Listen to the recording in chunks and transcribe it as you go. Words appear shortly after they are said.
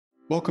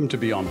Welcome to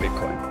Beyond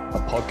Bitcoin,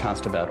 a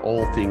podcast about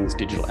all things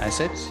digital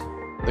assets,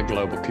 the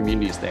global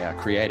communities they are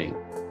creating,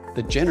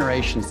 the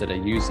generations that are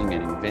using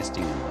and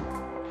investing in them,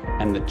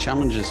 and the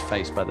challenges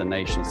faced by the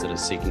nations that are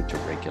seeking to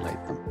regulate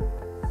them.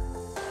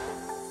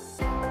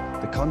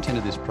 The content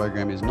of this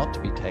program is not to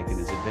be taken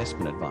as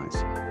investment advice.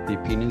 The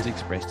opinions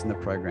expressed in the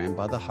program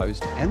by the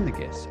host and the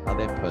guests are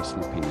their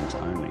personal opinions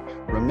only.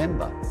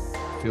 Remember,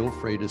 feel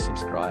free to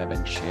subscribe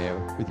and share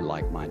with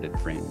like-minded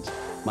friends.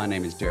 My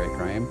name is Derek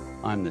Graham.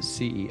 I'm the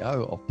CEO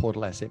of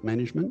Portal Asset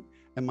Management,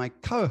 and my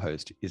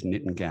co-host is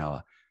Nitin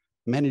Gower,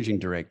 Managing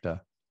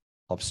Director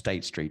of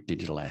State Street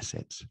Digital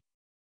Assets.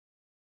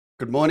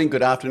 Good morning,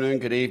 good afternoon,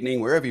 good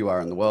evening, wherever you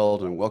are in the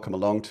world, and welcome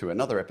along to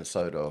another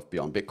episode of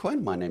Beyond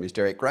Bitcoin. My name is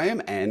Derek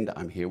Graham, and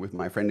I'm here with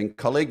my friend and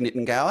colleague,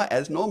 Nitin Gower,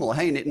 as normal.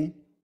 Hey, Nitin.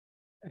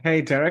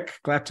 Hey, Derek.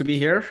 Glad to be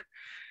here.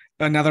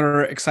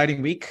 Another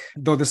exciting week,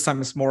 though this time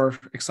is more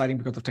exciting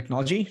because of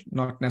technology,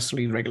 not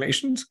necessarily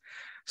regulations.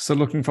 So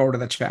looking forward to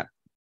that chat.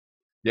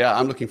 Yeah,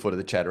 I'm looking forward to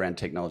the chat around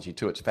technology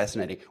too. It's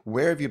fascinating.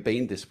 Where have you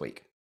been this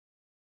week?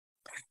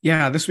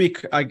 Yeah, this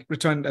week I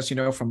returned, as you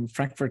know, from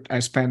Frankfurt. I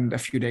spent a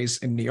few days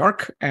in New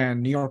York,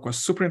 and New York was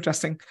super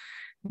interesting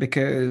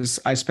because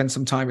I spent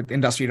some time at the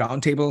Industry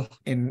Roundtable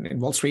in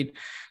Wall Street,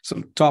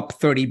 some top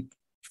 30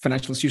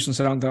 financial institutions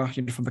around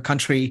from the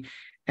country.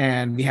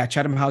 And we had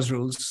Chatham House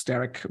rules,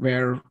 Derek,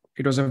 where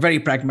it was a very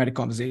pragmatic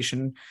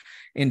conversation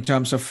in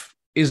terms of,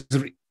 is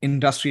the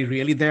industry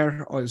really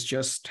there or is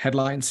just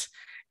headlines?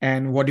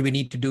 And what do we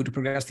need to do to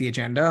progress the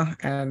agenda?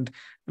 And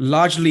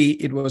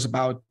largely it was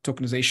about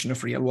tokenization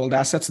of real world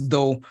assets,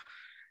 though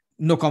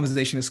no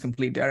conversation is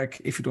complete,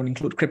 Derek, if you don't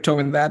include crypto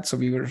in that. So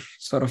we were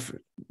sort of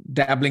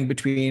dabbling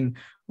between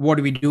what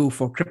do we do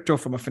for crypto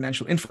from a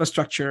financial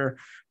infrastructure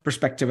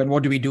perspective, and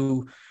what do we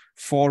do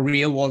for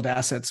real world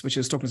assets, which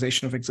is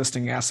tokenization of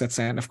existing assets,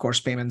 and of course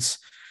payments,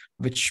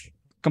 which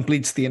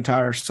completes the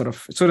entire so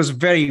it was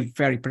very,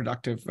 very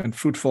productive and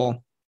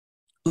fruitful.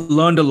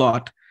 Learned a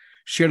lot,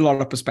 shared a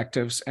lot of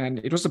perspectives, and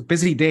it was a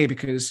busy day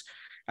because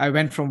I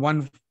went from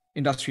one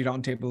industry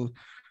roundtable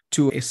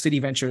to a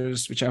Citi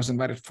Ventures, which I was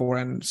invited for,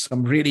 and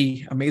some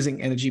really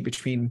amazing energy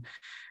between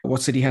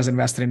what Citi has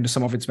invested into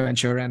some of its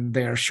venture and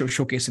they're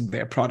showcasing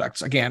their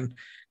products, again,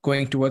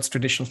 going towards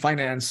traditional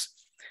finance.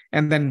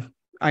 And then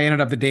I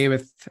ended up the day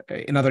with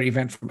another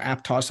event from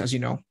Aptos. As you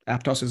know,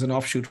 Aptos is an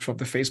offshoot from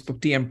the Facebook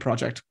DM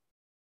project.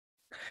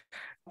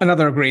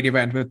 Another great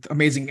event with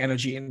amazing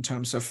energy in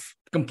terms of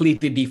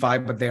completely DeFi,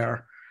 but they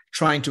are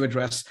trying to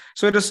address.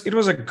 So it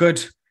was a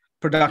good,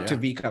 productive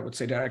week, I would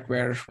say, Derek,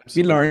 where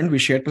we learned, we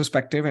shared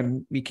perspective,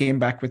 and we came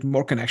back with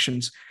more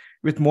connections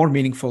with more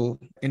meaningful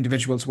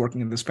individuals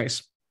working in this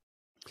space.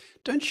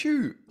 Don't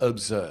you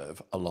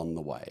observe along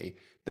the way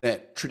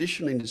that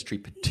traditional industry,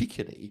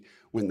 particularly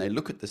when they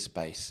look at the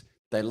space,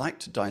 they like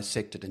to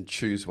dissect it and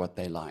choose what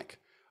they like?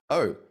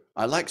 Oh,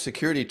 I like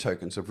security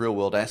tokens of real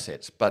world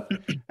assets, but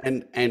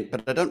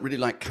but I don't really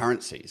like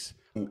currencies,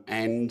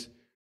 and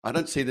I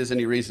don't see there's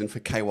any reason for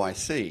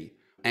KYC,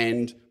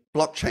 and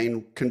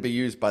blockchain can be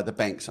used by the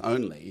banks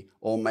only,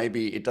 or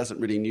maybe it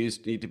doesn't really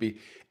need to be.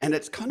 And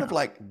it's kind of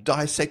like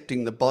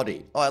dissecting the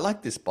body. Oh, I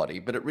like this body,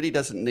 but it really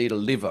doesn't need a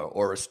liver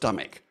or a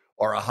stomach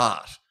or a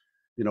heart.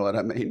 You know what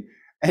I mean?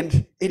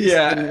 And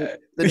the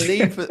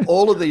need for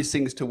all of these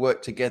things to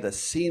work together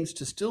seems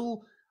to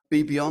still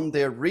be beyond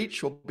their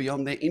reach or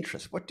beyond their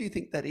interest. What do you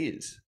think that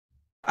is?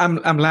 I'm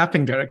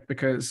laughing, Derek,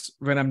 because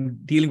when I'm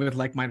dealing with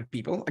like-minded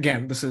people,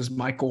 again, this is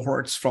my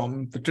cohorts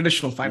from the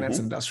traditional finance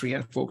industry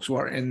and folks who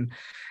are in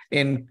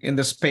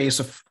the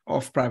space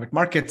of private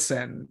markets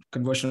and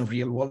conversion of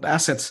real world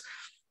assets.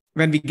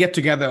 When we get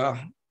together,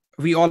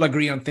 we all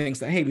agree on things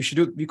that, hey, we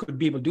could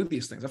be able to do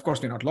these things. Of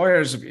course, we're not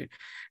lawyers.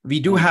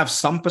 We do have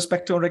some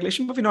perspective on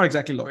regulation, but we're not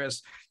exactly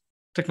lawyers.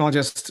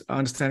 Technologists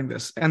understanding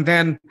this. And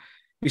then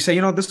we say,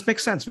 this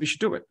makes sense. We should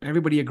do it.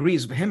 Everybody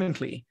agrees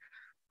vehemently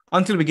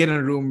until we get in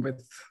a room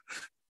with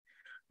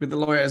the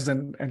lawyers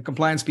and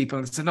compliance people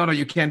and say, no,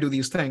 you can't do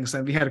these things.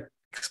 And we had to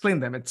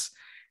explain them.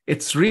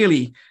 It's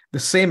really the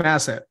same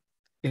asset.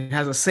 It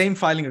has the same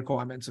filing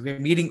requirements. We're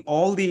meeting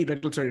all the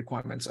regulatory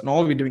requirements, and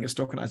all we're doing is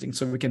tokenizing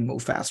so we can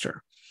move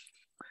faster.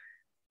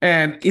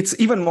 And it's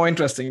even more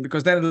interesting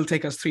because then it'll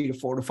take us 3 to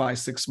 4 to 5,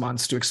 6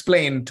 months to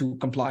explain to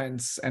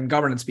compliance and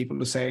governance people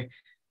to say,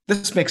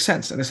 this makes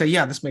sense. And they say,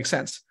 yeah, this makes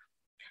sense.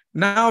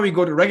 Now we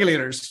go to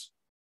regulators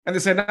and they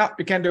say, no,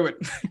 you can't do it.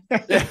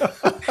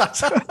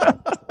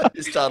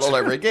 You start all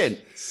over again.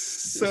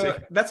 So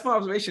that's my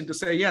observation, to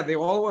say, yeah, they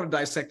all want to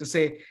dissect, to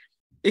say,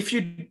 if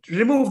you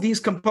remove these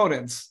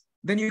components,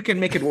 then you can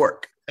make it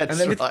work. And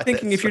then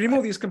if you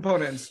remove these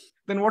components,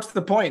 then what's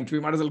the point? We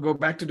might as well go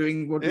back to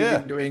doing what we've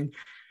been doing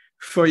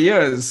for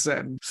years.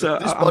 And so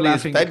this body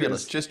is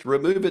fabulous. Just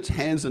remove its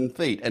hands and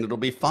feet and it'll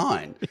be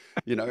fine.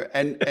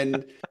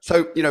 And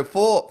so,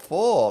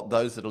 for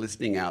those that are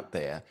listening out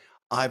there,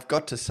 I've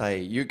got to say,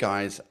 you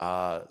guys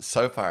are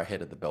so far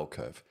ahead of the bell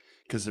curve,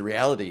 because the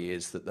reality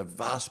is that the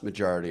vast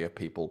majority of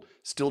people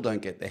still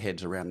don't get their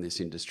heads around this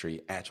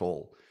industry at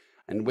all.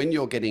 And when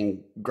you're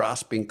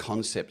grasping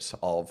concepts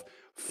of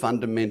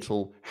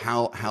fundamental,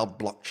 how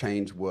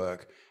blockchains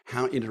work,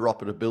 how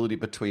interoperability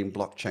between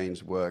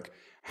blockchains work,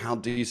 how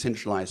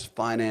decentralized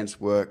finance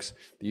works,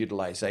 the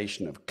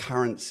utilization of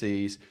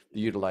currencies, the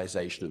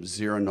utilization of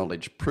zero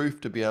knowledge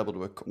proof to be able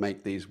to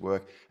make these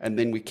work. And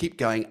then we keep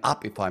going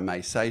up, if I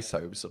may say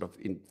so, sort of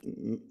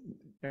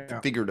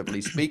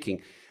figuratively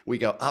speaking, we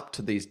go up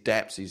to these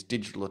dApps, these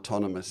digital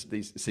autonomous,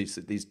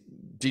 these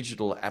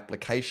digital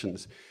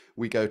applications.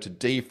 We go to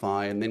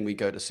DeFi, and then we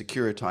go to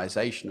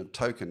securitization of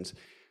tokens.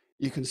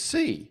 You can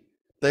see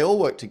they all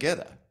work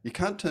together. You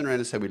can't turn around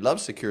and say, we love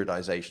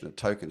securitization of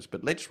tokens,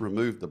 but let's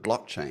remove the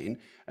blockchain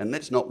and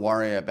let's not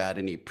worry about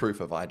any proof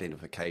of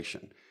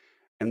identification.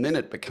 And then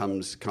it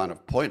becomes kind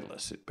of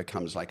pointless. It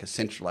becomes like a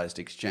centralized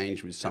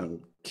exchange with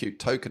some cute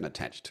token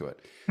attached to it.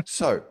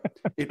 So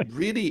it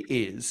really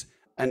is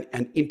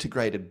an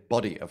integrated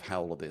body of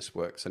how all of this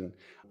works.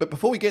 But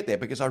before we get there,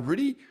 because I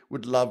really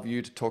would love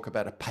you to talk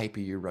about a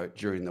paper you wrote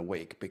during the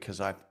week, because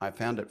I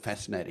found it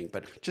fascinating.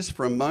 But just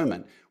for a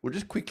moment, we'll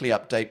just quickly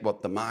update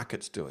what the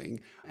market's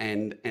doing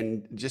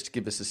and just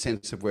give us a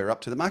sense of where we're up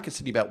to. The market's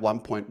sitting about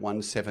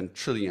 1.17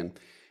 trillion.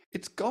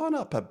 It's gone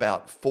up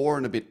about 4%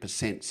 and a bit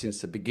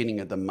since the beginning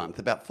of the month,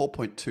 about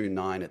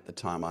 4.29 at the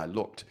time I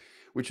looked,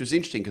 which was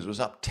interesting because it was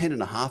up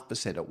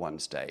 10.5% at one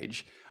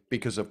stage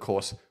because, of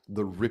course,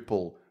 the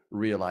Ripple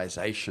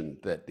realization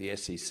that the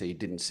SEC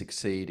didn't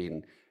succeed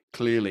in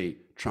clearly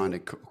trying to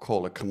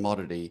call a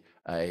commodity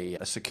a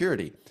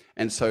security.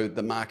 And so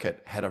the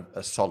market had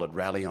a solid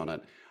rally on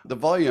it. The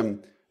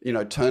volume,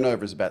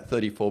 turnover is about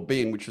 34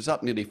 billion, which was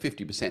up nearly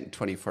 50% in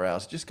 24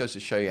 hours. It just goes to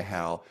show you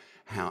how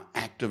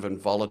active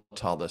and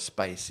volatile the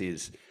space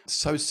is.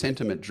 So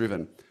sentiment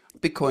driven.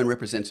 Bitcoin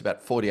represents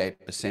about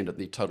 48% of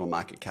the total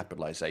market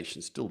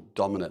capitalization, still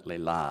dominantly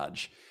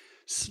large.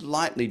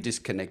 Slightly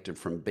disconnected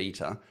from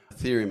beta.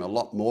 Ethereum a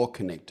lot more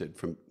connected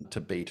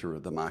to beta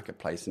of the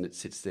marketplace, and it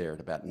sits there at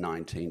about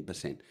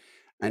 19%.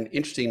 And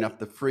interesting enough,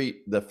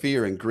 the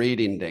fear and greed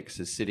index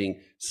is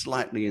sitting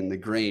slightly in the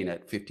green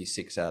at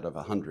 56 out of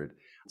 100.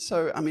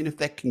 So, I mean, if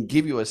that can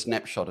give you a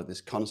snapshot of this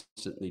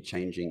constantly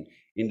changing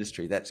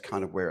industry, that's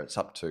kind of where it's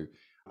up to.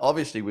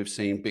 Obviously, we've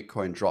seen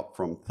Bitcoin drop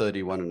from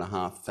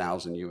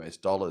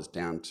 $31,500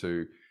 down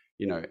to,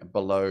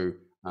 below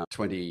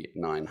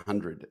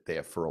 2,900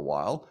 there for a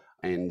while.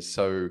 And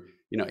so,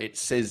 it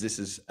says this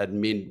is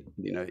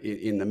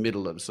in the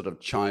middle of sort of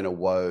China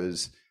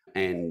woes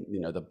and,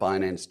 the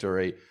Binance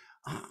story.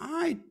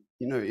 I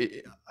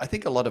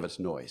think a lot of it's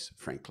noise,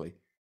 frankly.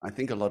 I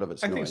think a lot of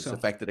it's noise. So. The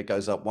fact that it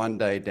goes up one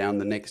day, down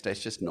the next day,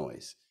 it's just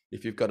noise.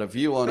 If you've got a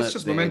view on it's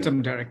just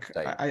momentum, Derek.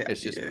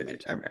 It's just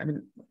momentum. I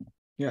mean,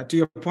 yeah, to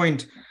your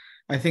point,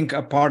 I think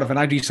a part of, and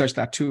I researched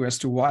that too, as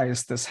to why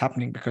is this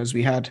happening, because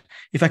we had,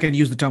 if I can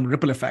use the term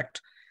ripple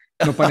effect,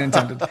 no pun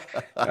intended,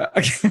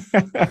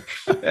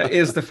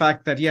 is the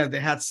fact that, they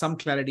had some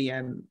clarity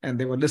and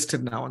they were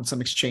listed now on some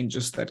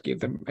exchanges that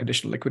gave them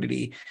additional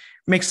liquidity.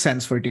 Makes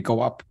sense for it to go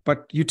up.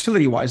 But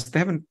utility-wise, they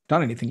haven't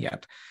done anything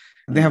yet.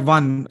 They have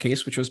one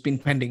case, which was been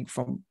pending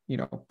from,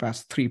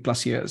 past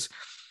 3+ years.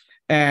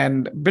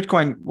 And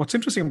Bitcoin, what's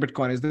interesting in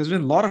Bitcoin is there's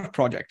been a lot of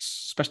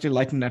projects, especially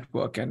Lightning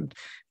Network, and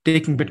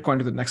taking Bitcoin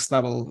to the next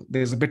level.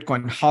 There's a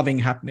Bitcoin halving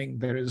happening.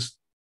 There is,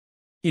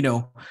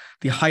 the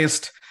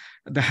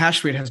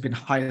hash rate has been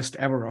highest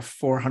ever of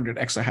 400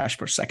 exahash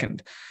per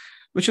second,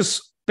 which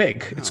is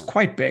big. Wow. It's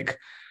quite big.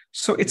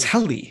 So it's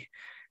healthy.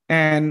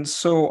 And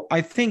so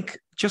I think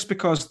just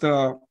because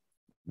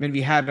when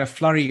we had a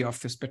flurry of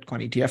this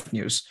Bitcoin ETF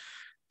news,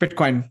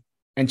 Bitcoin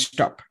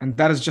inched up, and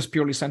that is just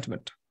purely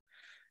sentiment.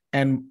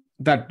 And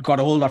that got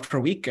old after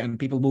a week, and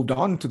people moved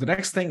on to the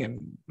next thing,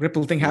 and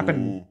Ripple thing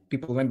happened.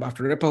 People went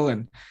after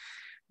Ripple.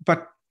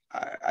 But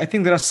I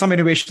think there are some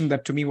innovation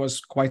that to me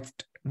was quite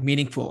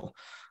meaningful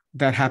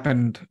that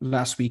happened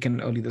last week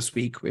and early this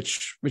week,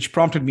 which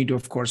prompted me to,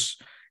 of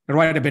course,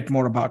 write a bit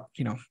more about,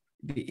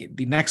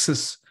 the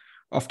nexus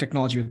of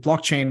technology with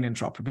blockchain,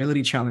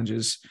 interoperability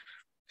challenges.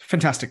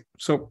 Fantastic.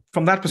 So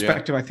from that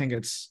perspective, I think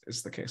it's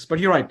the case. But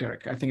you're right,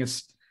 Derek. I think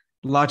it's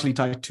largely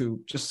tied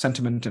to just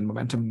sentiment and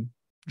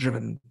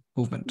momentum-driven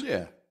movement.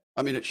 Yeah.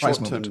 I mean, it's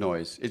short-term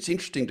noise. It's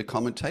interesting to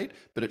commentate,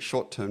 but it's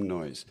short-term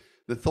noise.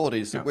 The thought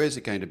is that where's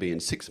it going to be in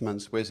 6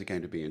 months? Where's it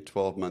going to be in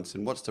 12 months?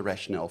 And what's the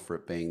rationale for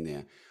it being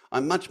there?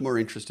 I'm much more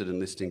interested in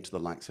listening to the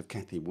likes of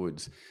Cathie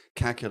Woods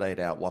calculate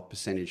out what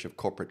percentage of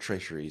corporate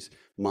treasuries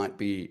might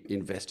be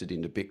invested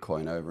into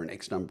Bitcoin over an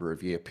X number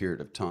of year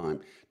period of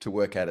time to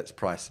work out its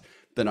price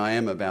than I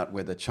am about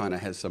whether China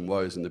has some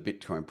woes and the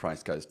Bitcoin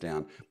price goes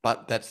down.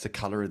 But that's the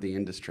color of the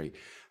industry.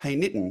 Hey,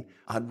 Nitin,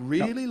 I'd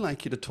really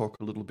like you to talk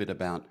a little bit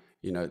about,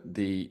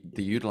 the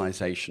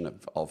utilization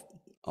of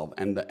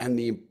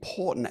the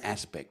important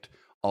aspect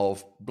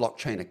of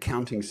blockchain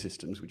accounting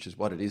systems, which is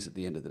what it is at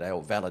the end of the day,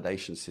 or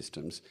validation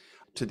systems,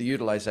 to the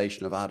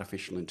utilization of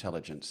artificial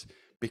intelligence.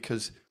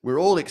 Because we're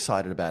all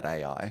excited about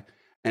AI,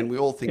 and we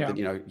all think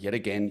that, yet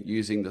again,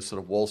 using the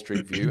sort of Wall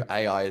Street view,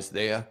 AI is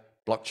there,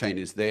 blockchain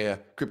is there,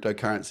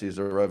 cryptocurrencies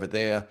are over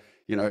there.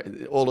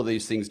 All of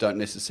these things don't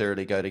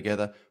necessarily go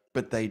together,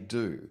 but they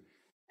do.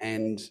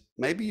 And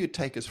maybe you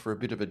take us for a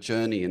bit of a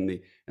journey in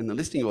the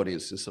listening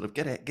audience and sort of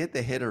get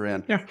their head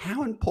around Yeah.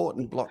 how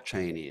important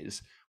blockchain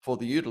is for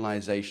the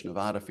utilization of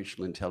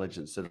artificial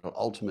intelligence that will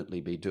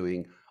ultimately be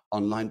doing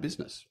online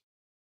business.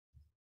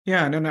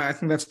 Yeah, no, I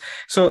think that's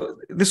so.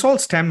 This all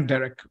stemmed,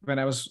 Derek, when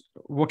I was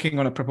working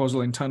on a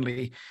proposal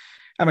internally.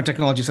 I'm a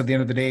technologist. At the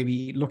end of the day,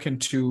 we look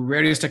into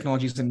various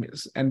technologies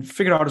and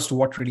figure out as to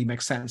what really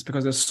makes sense,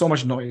 because there's so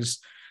much noise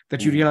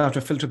that you really have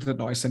to filter the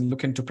noise and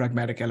look into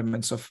pragmatic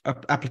elements of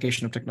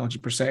application of technology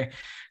per se.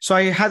 So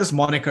I had this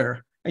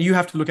moniker, and you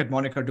have to look at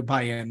moniker to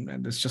buy in,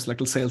 and it's just like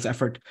a little sales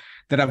effort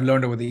that I've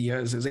learned over the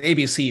years is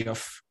ABC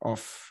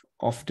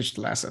of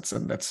digital assets,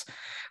 and that's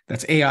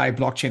AI,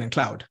 blockchain, and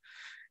cloud.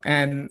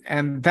 And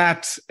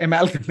that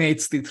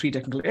amalgamates the three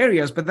technical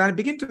areas, but then I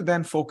begin to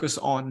then focus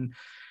on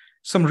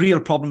some real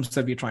problems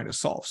that we're trying to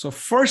solve. So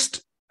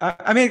first,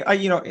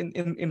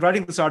 in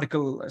writing this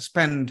article, I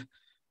spend,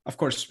 of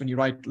course, when you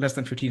write less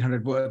than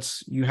 1,500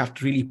 words, you have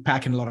to really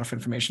pack in a lot of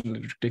information.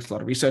 It takes a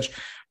lot of research,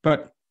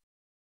 but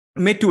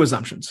made two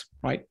assumptions,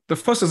 right? The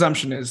first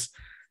assumption is,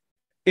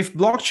 if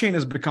blockchain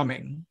is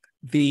becoming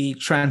the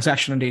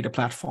transaction and data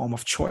platform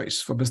of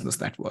choice for business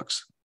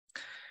networks,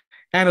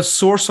 and a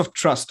source of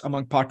trust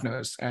among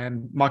partners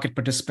and market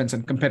participants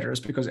and competitors,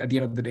 because at the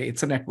end of the day,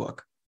 it's a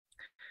network,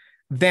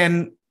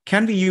 then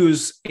can we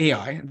use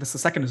AI? This is the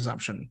second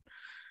assumption.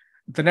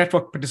 The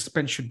network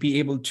participants should be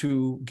able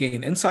to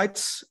gain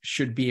insights,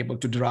 should be able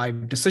to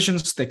derive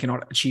decisions they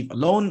cannot achieve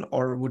alone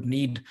or would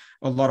need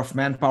a lot of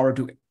manpower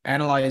to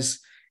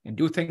analyze and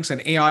do things.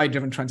 And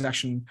AI-driven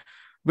transaction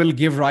will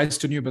give rise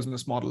to new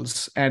business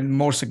models and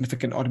more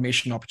significant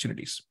automation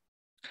opportunities.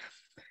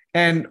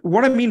 And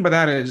what I mean by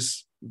that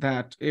is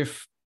that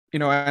if,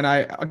 and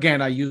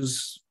I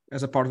use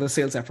as a part of the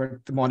sales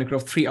effort, the moniker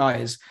of 3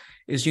 I's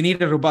is you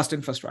need a robust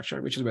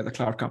infrastructure, which is where the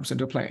cloud comes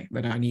into play.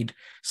 Then I need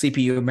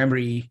CPU,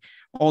 memory,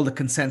 all the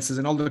consensus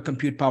and all the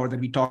compute power that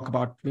we talk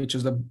about, which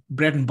is the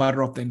bread and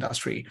butter of the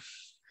industry.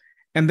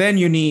 And then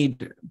you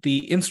need the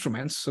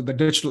instruments, so the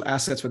digital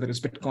assets, whether it's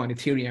Bitcoin,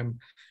 Ethereum,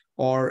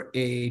 or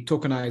a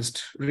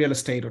tokenized real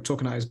estate or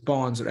tokenized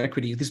bonds or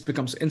equity. This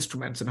becomes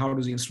instruments, and how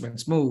do the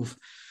instruments move?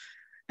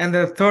 And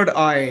the third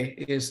I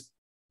is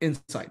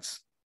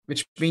insights,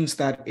 which means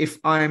that if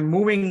I'm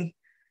moving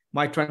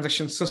my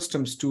transaction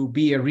systems to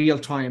be a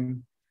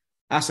real-time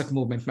asset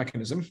movement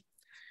mechanism,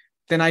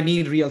 then I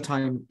need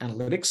real-time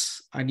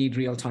analytics. I need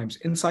real-time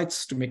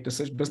insights to make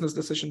business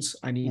decisions.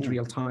 I need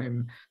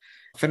real-time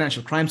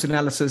financial crimes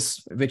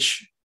analysis,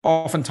 which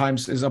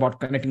oftentimes is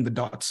about connecting the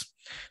dots.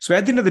 So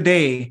at the end of the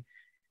day,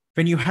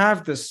 when you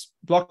have this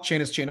blockchain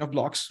is chain of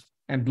blocks,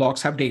 and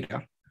blocks have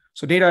data.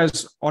 So data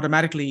is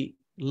automatically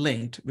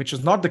linked, which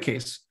is not the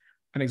case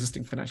in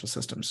existing financial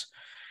systems.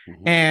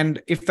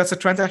 And if that's a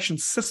transaction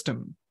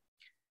system,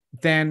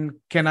 then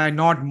can I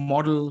not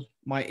model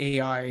my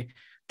AI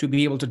to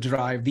be able to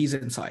derive these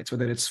insights,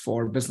 whether it's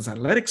for business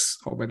analytics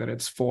or whether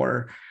it's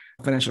for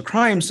financial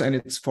crimes and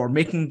it's for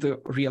making the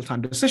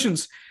real-time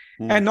decisions?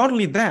 And not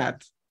only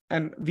that,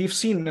 and we've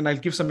seen, and I'll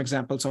give some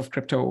examples of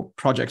crypto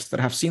projects that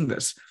have seen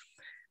this,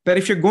 that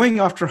if you're going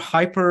after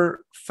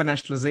hyper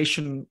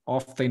financialization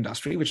of the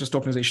industry, which is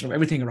tokenization of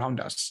everything around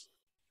us,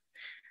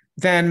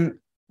 then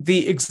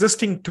the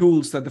existing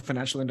tools that the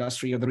financial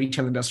industry or the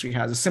retail industry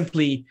has is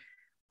simply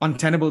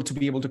untenable to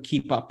be able to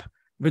keep up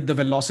with the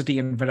velocity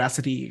and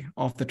veracity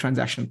of the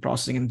transaction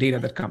processing and data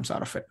that comes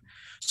out of it.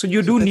 So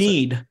you do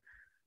need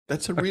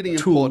that's a really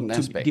important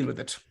aspect to deal with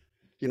it.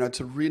 It's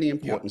a really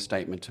important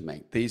statement to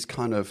make. These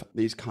kind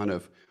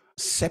of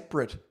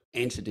separate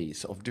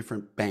entities of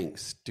different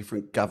banks,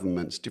 different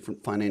governments,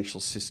 different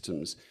financial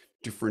systems,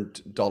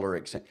 different dollar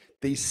exchange.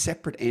 These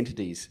separate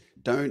entities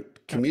don't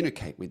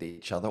communicate with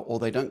each other, or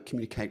they don't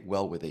communicate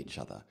well with each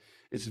other.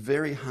 It's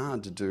very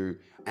hard to do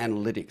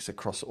analytics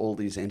across all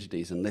these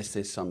entities unless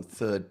there's some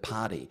third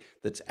party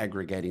that's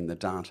aggregating the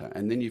data.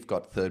 And then you've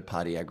got third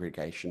party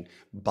aggregation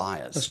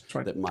bias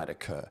that might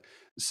occur.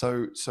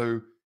 So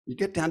you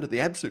get down to the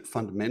absolute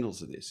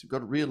fundamentals of this. You've got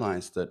to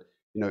realize that,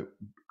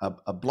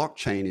 a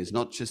blockchain is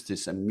not just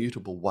this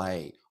immutable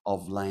way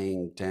of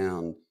laying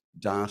down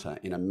data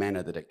in a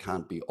manner that it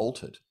can't be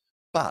altered,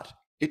 but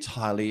it's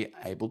highly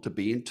able to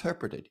be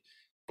interpreted.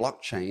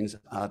 Blockchains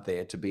are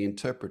there to be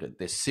interpreted.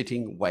 They're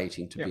sitting,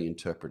 waiting to be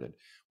interpreted.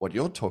 What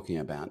you're talking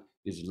about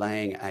is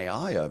laying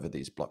AI over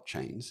these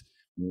blockchains,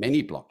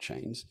 many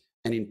blockchains,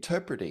 and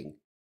interpreting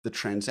the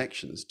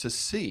transactions to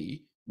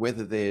see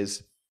whether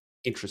there's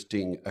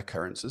interesting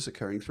occurrences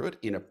occurring through it,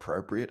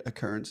 inappropriate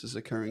occurrences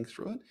occurring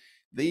through it.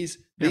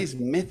 These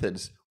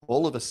methods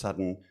all of a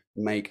sudden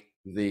make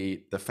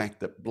the fact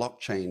that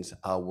blockchains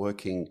are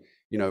working,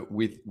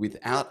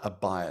 without a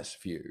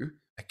biased view,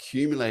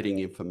 accumulating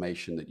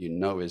information that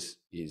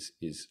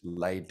is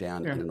laid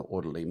down in an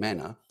orderly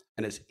manner,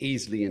 and it's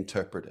easily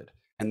interpreted.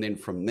 And then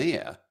from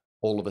there,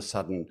 all of a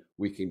sudden,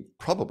 we can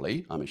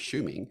probably, I'm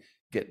assuming,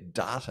 get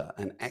data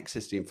and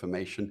access to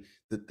information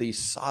that these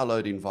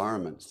siloed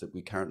environments that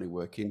we currently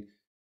work in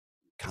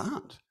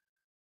can't.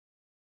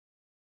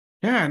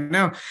 Yeah,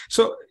 no.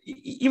 So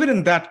even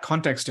in that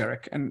context,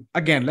 Eric, and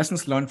again,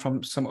 lessons learned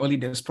from some early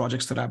days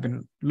projects that I've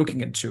been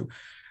looking into,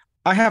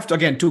 I have to,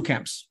 again, two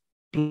camps: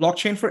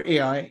 blockchain for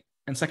AI,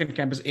 and second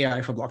camp is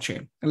AI for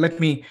blockchain. And let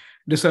me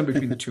discern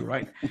between the two,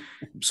 right?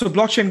 So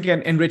blockchain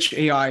can enrich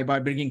AI by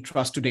bringing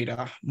trust to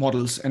data,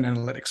 models, and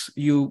analytics.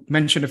 You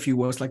mentioned a few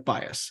words like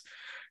bias.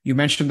 You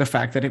mentioned the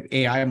fact that if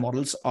AI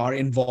models are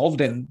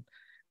involved in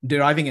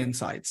deriving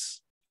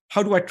insights,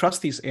 how do I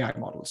trust these AI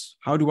models?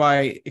 How do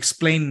I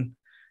explain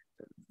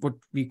what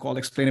we call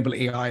explainable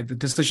AI, the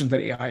decisions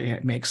that AI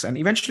makes? And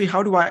eventually,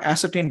 how do I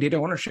ascertain data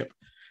ownership?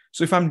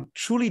 So if I'm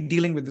truly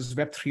dealing with this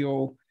Web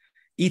 3.0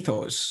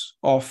 ethos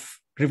of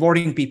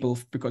rewarding people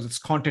because it's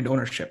content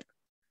ownership,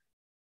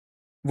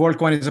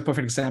 WorldCoin is a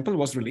perfect example,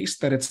 was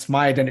released, that it's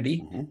my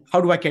identity. Mm-hmm. How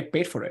do I get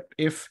paid for it?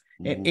 If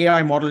an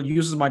AI model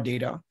uses my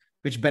data,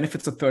 which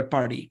benefits a third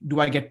party,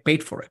 do I get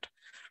paid for it?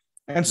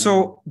 And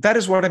so that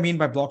is what I mean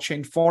by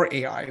blockchain for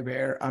AI,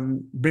 where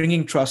I'm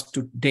bringing trust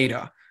to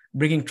data,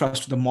 bringing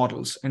trust to the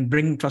models, and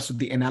bringing trust to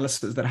the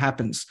analysis that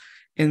happens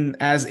in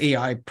as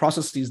AI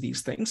processes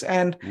these things,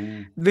 and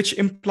which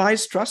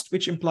implies trust,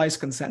 which implies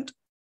consent.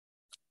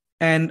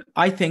 And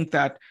I think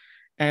that,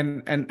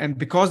 and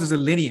because there's a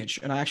lineage,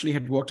 and I actually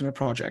had worked on a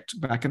project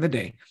back in the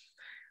day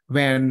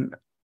when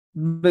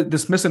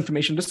this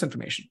misinformation,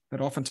 disinformation,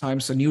 that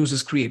oftentimes the news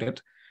is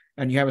created,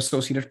 and you have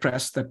Associated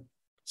Press that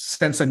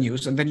censor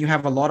news, and then you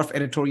have a lot of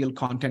editorial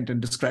content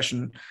and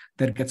discretion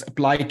that gets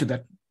applied to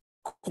that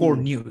core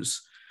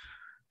news.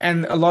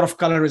 And a lot of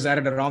color is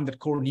added around that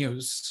core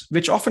news,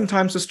 which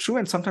oftentimes is true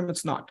and sometimes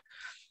it's not.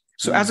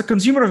 So as a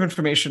consumer of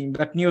information,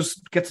 that news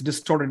gets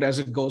distorted as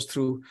it goes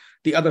through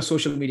the other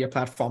social media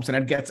platforms,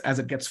 and as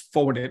it gets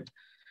forwarded.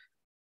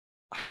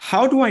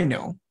 How do I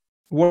know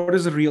what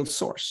is the real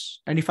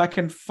source? And if I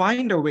can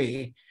find a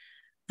way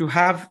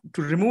to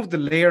remove the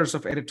layers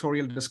of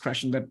editorial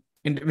discretion that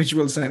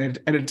individuals and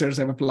editors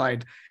have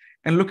applied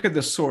and look at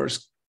the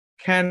source,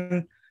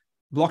 can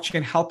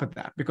blockchain help at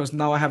that? Because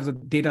now I have the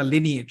data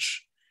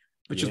lineage,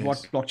 which is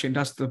what blockchain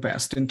does the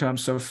best in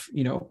terms of,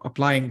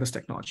 applying this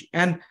technology.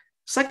 And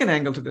second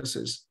angle to this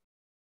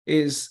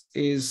is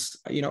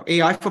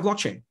AI for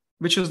blockchain,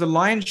 which is the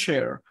lion's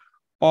share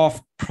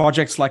of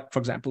projects. Like, for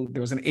example,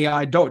 there was an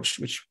AI Doge,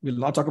 which we'll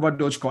not talk about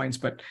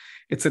Dogecoins, but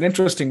it's an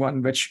interesting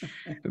one,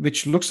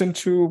 which looks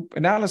into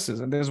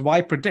analysis. And there's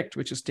YPredict,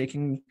 which is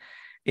taking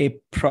a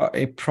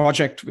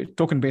project,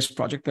 token-based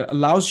project, that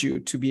allows you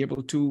to be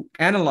able to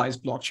analyze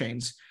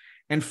blockchains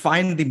and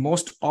find the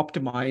most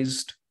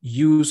optimized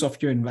use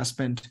of your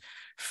investment,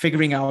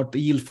 figuring out the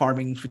yield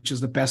farming, which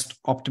is the best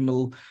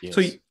optimal. Yes.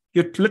 So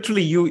you're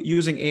literally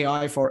using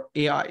AI for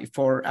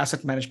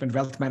asset management,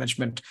 wealth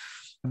management.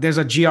 There's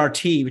a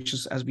GRT, which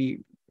is,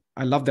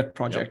 I love that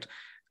project,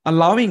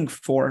 allowing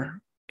for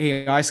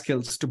AI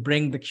skills to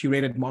bring the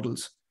curated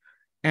models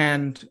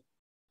and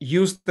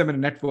use them in a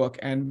network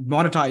and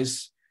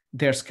monetize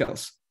their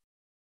skills.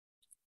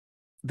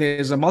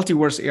 There's a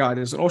multiverse AI,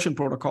 there's an Ocean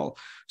protocol.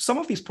 Some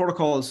of these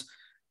protocols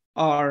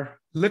are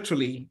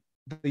literally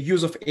the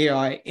use of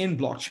AI in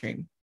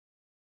blockchain,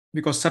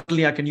 because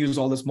suddenly I can use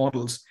all these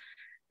models.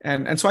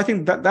 And so I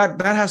think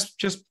that has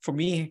just, for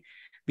me,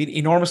 been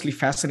enormously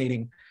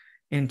fascinating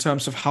in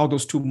terms of how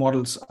those two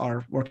models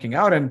are working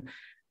out. And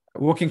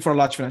working for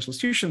large financial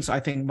institutions, I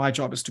think my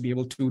job is to be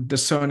able to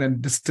discern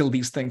and distill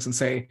these things and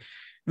say,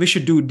 we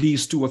should do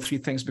these 2 or 3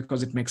 things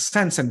because it makes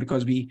sense, and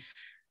because we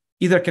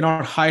either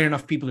cannot hire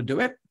enough people to do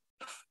it,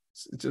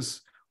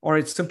 or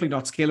it's simply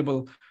not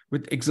scalable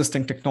with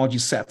existing technology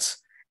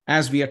sets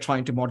as we are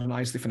trying to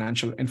modernize the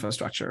financial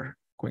infrastructure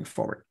going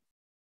forward,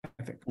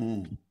 I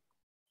think.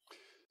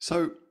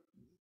 So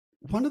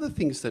one of the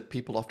things that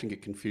people often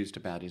get confused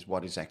about is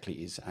what exactly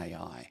is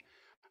AI.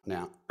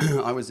 Now,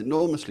 I was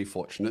enormously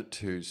fortunate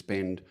to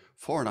spend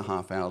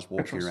 4.5 hours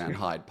walking around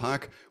Hyde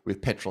Park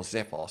with Petros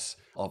Xephos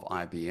of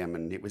IBM,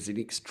 and it was an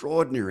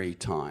extraordinary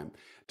time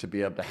to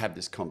be able to have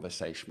this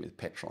conversation with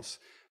Petros,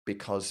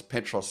 because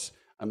Petros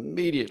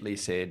immediately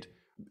said,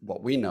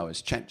 what we know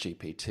as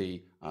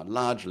ChatGPT are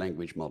large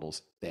language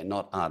models. They're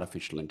not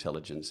artificial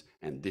intelligence,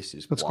 and this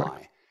is why.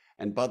 Correct.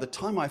 And by the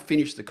time I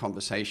finished the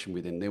conversation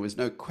with him, there was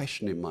no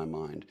question in my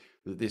mind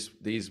that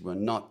these were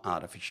not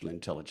artificial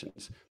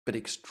intelligence, but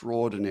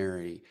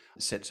extraordinary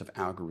sets of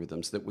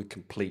algorithms that would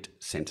complete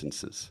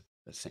sentences,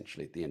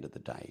 essentially, at the end of the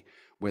day.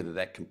 Whether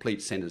that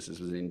complete sentences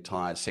was an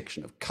entire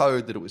section of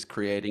code that it was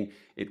creating,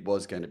 it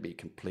was going to be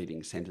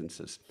completing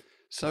sentences.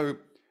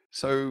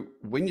 So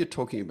when you're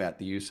talking about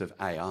the use of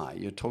AI,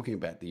 you're talking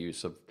about the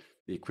use of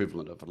the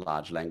equivalent of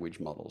large language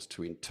models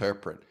to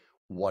interpret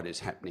what is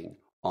happening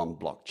on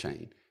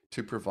blockchain,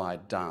 to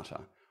provide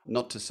data,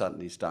 not to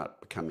suddenly start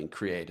becoming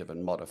creative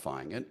and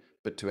modifying it,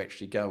 but to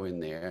actually go in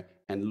there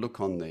and look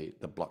on the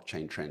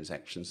blockchain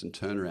transactions and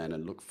turn around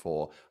and look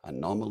for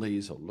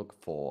anomalies, or look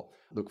for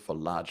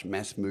large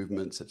mass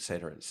movements, et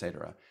cetera, et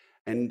cetera.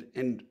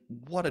 And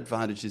what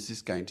advantage is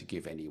this going to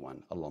give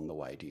anyone along the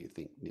way, do you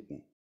think,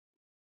 Nitin?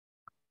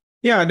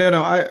 Yeah,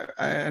 no.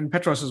 And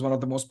Petros is one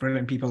of the most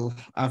brilliant people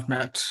I've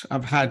met.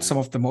 I've had Mm. some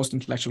of the most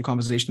intellectual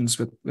conversations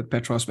with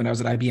Petros when I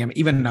was at IBM.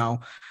 Even now,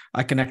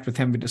 I connect with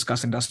him. We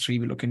discuss industry.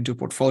 We look into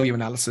portfolio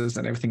analysis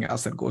and everything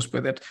else that goes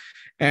with it.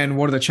 And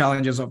what are the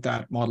challenges of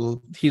that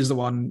model? He's the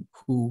one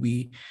who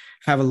we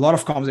have a lot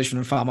of conversation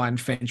with Fama and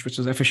Finch, which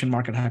is efficient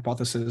market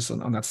hypothesis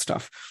on that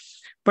stuff.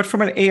 But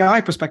from an AI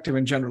perspective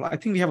in general, I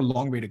think we have a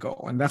long way to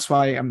go, and that's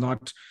why I'm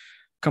not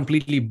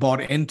completely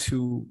bought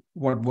into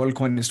what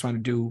WorldCoin is trying to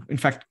do. In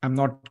fact, I'm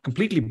not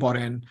completely bought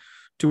in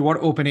to what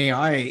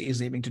OpenAI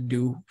is aiming to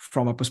do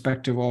from a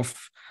perspective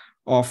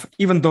of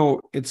even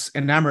though it's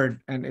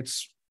enamored and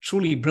it's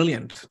truly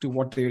brilliant to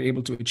what they're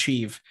able to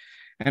achieve.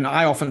 And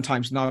I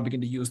oftentimes now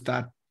begin to use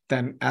that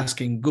than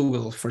asking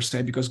Google for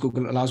say, because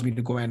Google allows me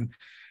to go and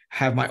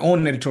have my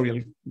own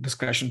editorial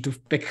discretion to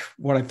pick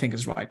what I think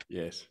is right.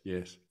 Yes,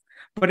 yes.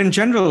 But in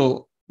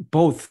general,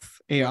 both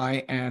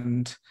AI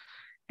and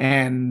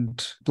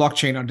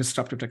blockchain are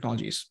disruptive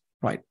technologies,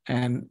 right?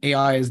 And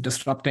AI is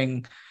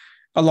disrupting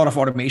a lot of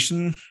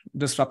automation,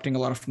 disrupting a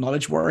lot of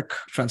knowledge work,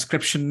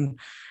 transcription,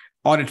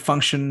 audit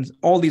functions,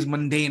 all these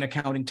mundane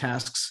accounting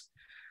tasks.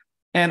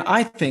 And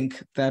I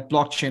think that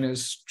blockchain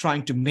is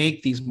trying to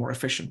make these more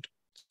efficient.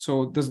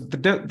 So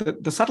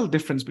the subtle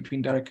difference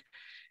between Derek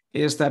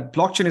is that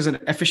blockchain is an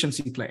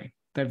efficiency play,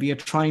 that we are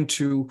trying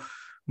to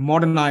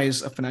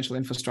modernize a financial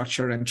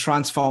infrastructure and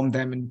transform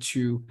them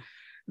into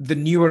the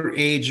newer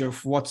age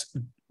of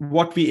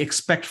what we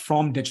expect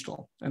from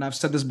digital. And I've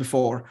said this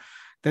before,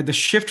 that the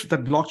shift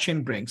that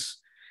blockchain brings,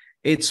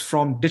 it's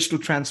from digital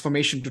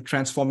transformation to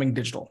transforming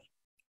digital.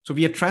 So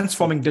we are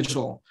transforming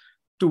digital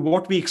to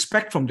what we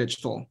expect from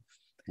digital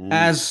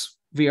as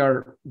we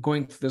are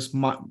going through this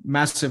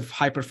massive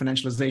hyper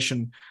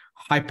financialization,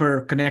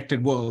 hyper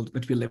connected world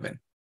that we live in.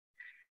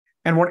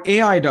 And what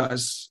AI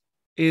does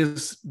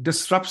is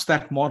disrupts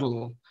that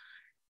model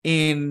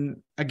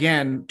in,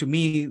 again, to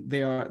me,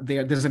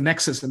 there's a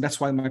nexus, and that's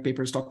why my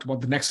paper has talked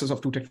about the nexus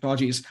of two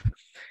technologies,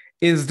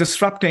 is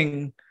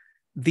disrupting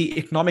the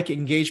economic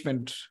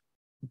engagement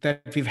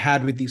that we've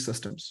had with these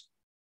systems.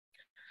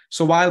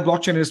 So while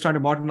blockchain is trying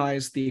to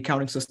modernize the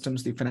accounting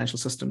systems, the financial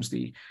systems,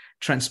 the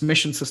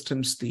transmission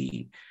systems,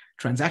 the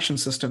transaction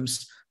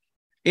systems,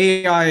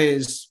 AI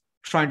is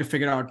trying to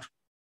figure out,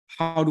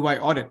 how do I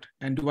audit?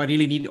 And do I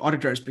really need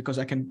auditors because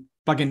I can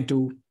plug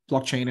into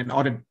blockchain and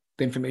audit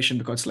the information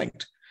because it's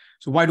linked?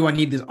 So why do I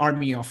need this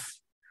army of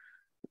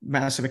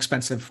massive,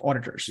 expensive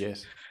auditors?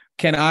 Yes.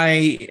 Can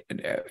I,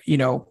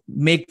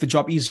 make the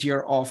job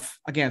easier of,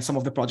 again, some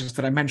of the projects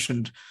that I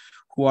mentioned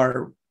who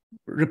are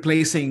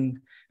replacing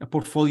a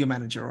portfolio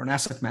manager or an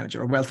asset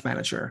manager or wealth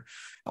manager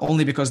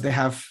only because they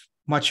have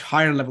much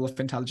higher level of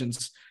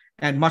intelligence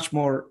and much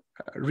more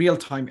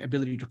real-time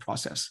ability to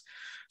process.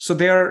 So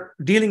they're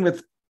dealing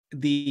with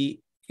the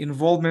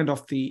involvement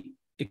of the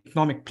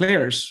economic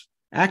players,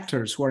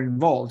 actors who are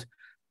involved.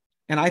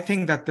 And I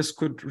think that this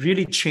could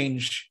really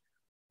change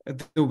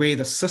the way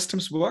the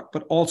systems work,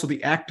 but also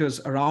the actors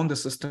around the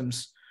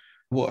systems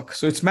work.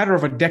 So it's a matter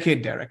of a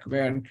decade, Derek,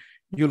 where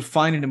you'll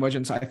find an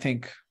emergence, I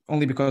think,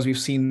 only because we've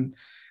seen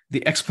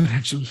the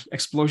exponential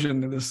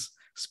explosion in this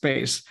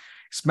space.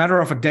 It's a matter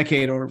of a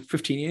decade or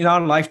 15 in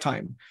our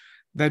lifetime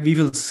that we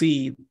will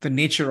see the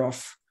nature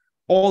of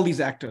all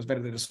these actors,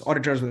 whether it's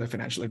auditors, whether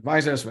financial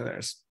advisors, whether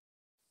it's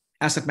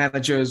asset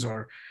managers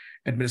or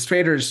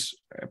administrators,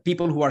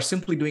 people who are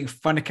simply doing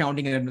fund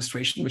accounting and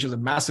administration, which is a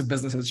massive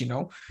business, as you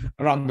know,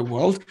 around the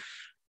world.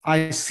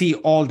 I see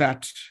all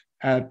that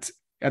at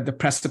the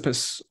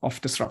precipice of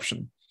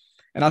disruption.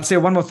 And I'll say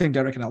one more thing,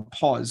 Derek, and I'll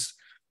pause.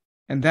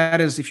 And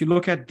that is, if you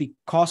look at the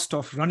cost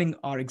of running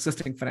our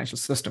existing financial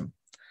system,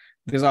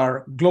 there's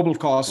our global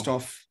cost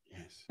of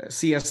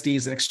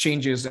CSDs and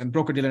exchanges and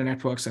broker-dealer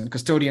networks and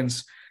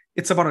custodians.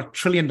 It's about $1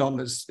 trillion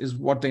is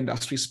what the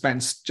industry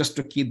spends just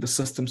to keep the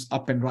systems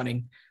up and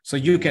running so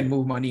you can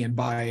move money and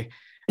buy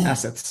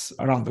assets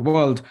around the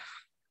world.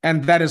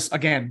 And that is,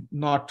 again,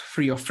 not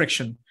free of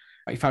friction,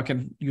 if I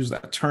can use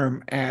that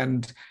term.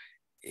 And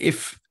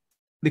if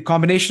the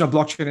combination of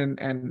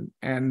blockchain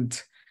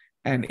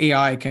and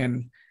AI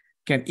can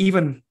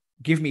even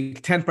give me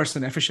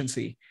 10%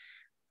 efficiency,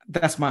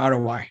 that's my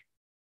ROI.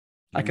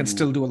 I can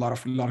still do a lot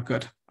of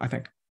good, I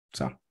think.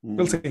 So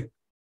we'll see.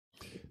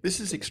 This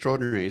is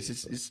extraordinary.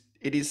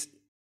 It is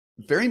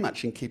very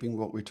much in keeping with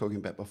what we were talking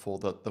about before,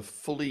 the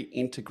fully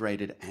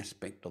integrated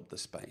aspect of the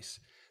space.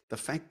 The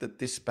fact that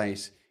this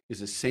space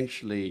is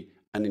essentially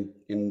an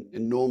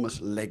enormous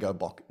Lego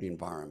block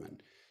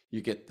environment. You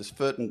get this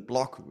Ferton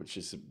block, which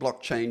is a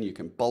blockchain. You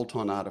can bolt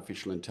on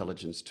artificial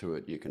intelligence to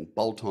it. You can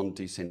bolt on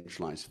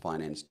decentralized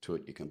finance to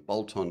it. You can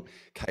bolt on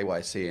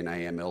KYC and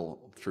AML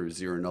through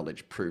zero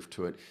knowledge proof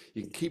to it.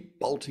 You can keep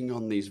bolting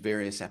on these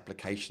various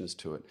applications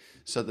to it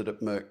so that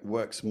it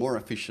works more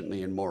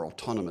efficiently and more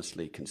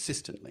autonomously,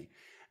 consistently.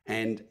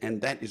 And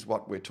that is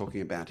what we're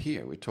talking about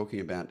here. We're talking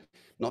about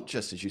not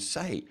just, as you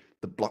say,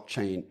 the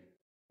blockchain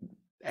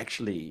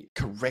actually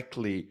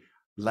correctly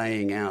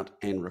laying out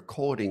and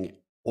recording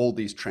all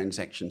these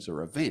transactions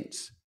or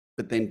events,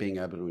 but then being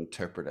able to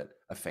interpret it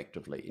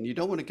effectively. And you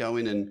don't want to go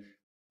in and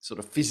sort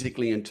of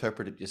physically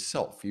interpret it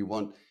yourself. You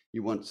want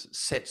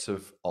sets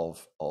of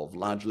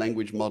large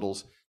language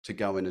models to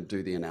go in and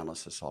do the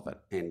analysis of it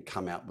and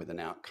come out with an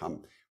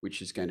outcome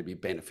which is going to be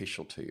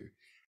beneficial to you.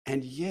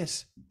 And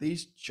yes,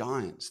 these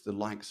giants, the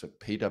likes of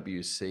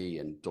PwC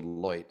and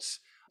Deloitte's,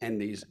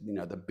 and these,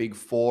 the big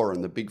four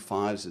and the big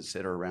fives, et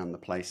cetera, around the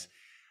place,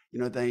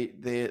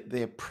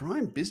 their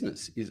prime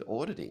business is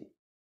auditing.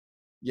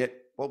 Yet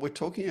what we're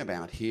talking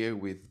about here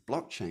with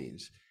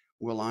blockchains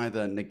will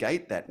either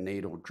negate that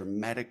need or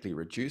dramatically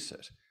reduce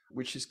it,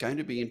 which is going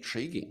to be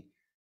intriguing.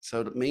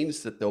 So it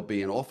means that there'll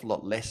be an awful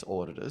lot less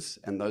auditors,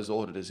 and those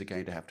auditors are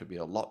going to have to be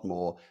a lot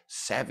more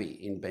savvy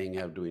in being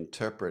able to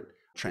interpret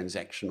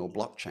transactional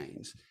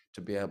blockchains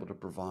to be able to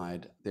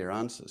provide their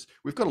answers.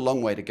 We've got a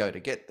long way to go to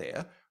get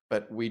there,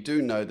 but we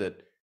do know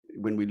that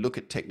when we look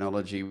at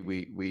technology,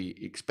 we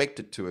expect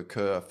it to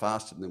occur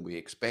faster than we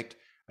expect.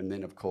 And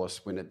then, of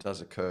course, when it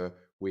does occur,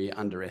 we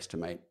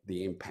underestimate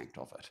the impact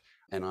of it.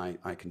 And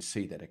I can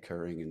see that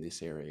occurring in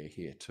this area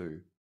here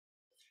too.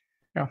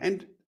 Yeah.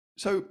 And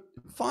so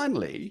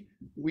finally,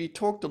 we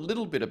talked a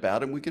little bit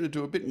about, and we're going to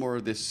do a bit more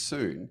of this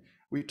soon,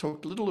 we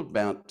talked a little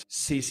about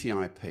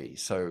CCIP,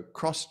 so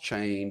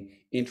cross-chain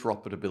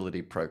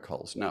interoperability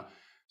protocols. Now,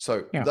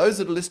 those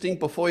that are listening,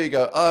 before you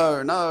go,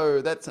 oh no,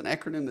 that's an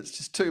acronym that's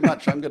just too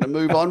much, I'm going to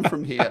move on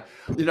from here.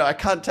 I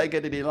can't take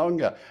it any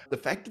longer. The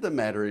fact of the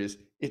matter is,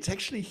 it's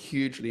actually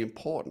hugely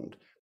important,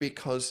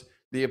 because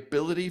the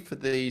ability for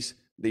these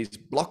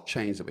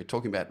blockchains that we're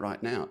talking about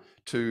right now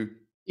to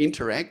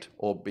interact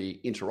or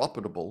be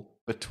interoperable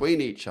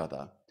between each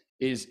other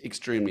is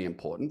extremely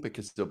important,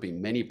 because there'll be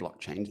many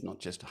blockchains, not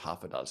just a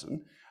half a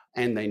dozen,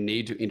 and they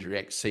need to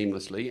interact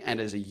seamlessly. And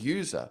as a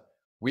user,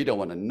 we don't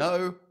want to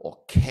know or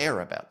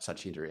care about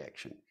such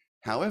interaction.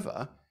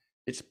 However,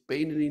 it's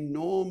been an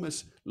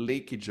enormous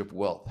leakage of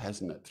wealth,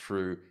 hasn't it,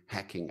 through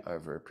hacking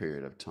over a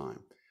period of time.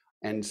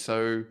 And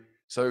so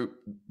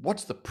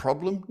what's the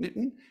problem,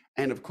 Nitin?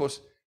 And of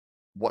course,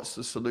 what's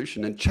the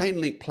solution? And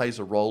Chainlink plays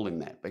a role in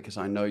that, because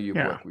I know you've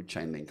worked with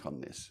Chainlink on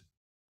this.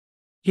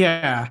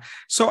 Yeah.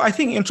 So I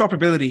think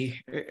interoperability,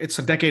 it's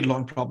a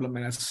decade-long problem,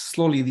 and as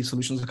slowly these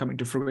solutions are coming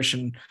to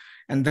fruition.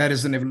 And that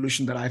is an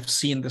evolution that I've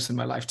seen this in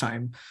my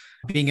lifetime,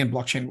 being in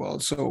blockchain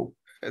world. So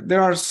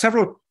there are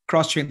several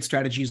cross-chain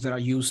strategies that are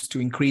used to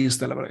increase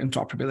the level of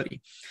interoperability.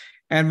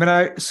 And when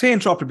I say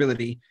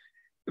interoperability,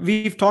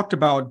 we've talked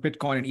about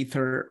Bitcoin and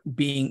Ether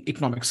being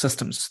economic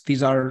systems.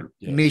 These are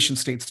nation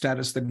state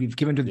status that we've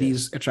given to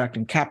these,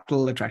 attracting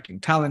capital, attracting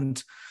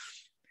talent.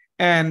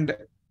 And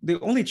the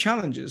only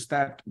challenge is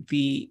that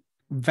the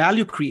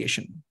value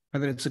creation,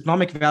 whether it's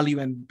economic value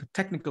and the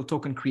technical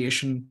token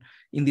creation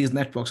in these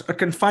networks, are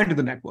confined to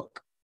the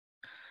network.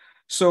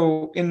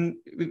 So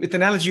with the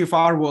analogy of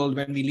our world,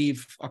 when we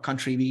leave a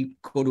country, we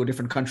go to a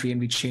different country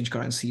and we change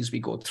currencies. We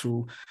go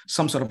through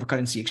some sort of a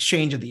currency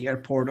exchange at the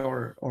airport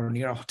or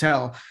near a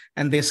hotel,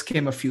 and they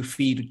skim a few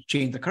fees to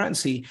change the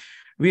currency.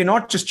 We are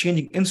not just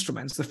changing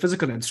instruments, the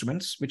physical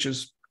instruments, which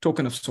is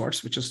token of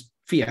sorts, which is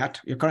fiat,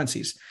 your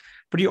currencies,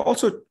 but you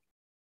also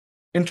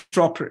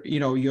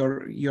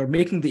you're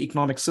making the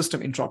economic system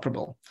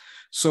interoperable.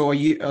 So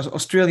an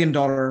Australian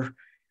dollar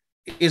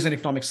is an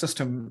economic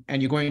system,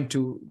 and you're going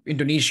to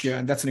Indonesia,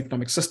 and that's an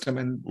economic system,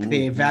 and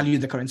they value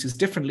the currencies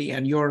differently.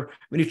 And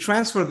when you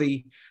transfer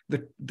the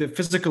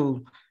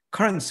physical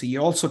currency,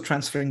 you're also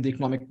transferring the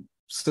economic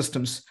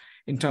systems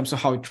in terms of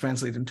how it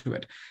translates into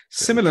it.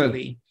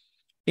 Similarly,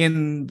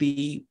 in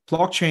the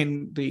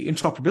blockchain, the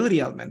interoperability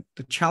element,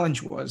 the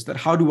challenge was that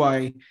how do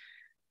I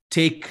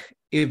take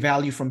a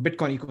value from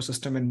Bitcoin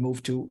ecosystem and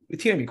move to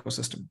Ethereum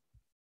ecosystem?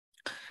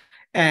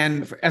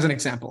 And as an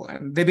example,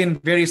 and there've been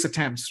various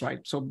attempts, right?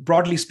 So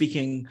broadly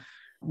speaking,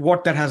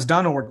 what that has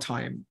done over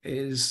time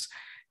is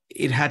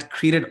it had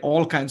created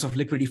all kinds of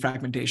liquidity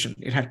fragmentation.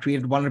 It had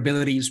created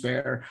vulnerabilities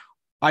where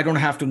I don't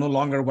have to no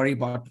longer worry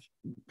about,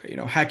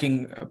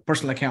 hacking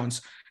personal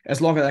accounts. As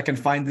long as I can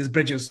find these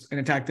bridges and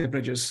attack the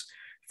bridges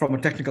from a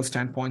technical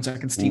standpoint, so I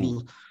can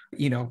steal,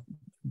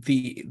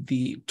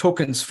 the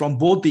tokens from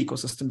both the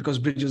ecosystem, because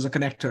bridge is a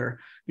connector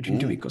between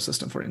two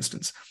ecosystems, for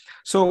instance.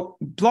 So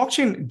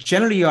blockchain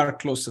generally are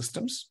closed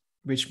systems,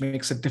 which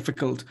makes it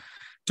difficult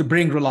to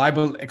bring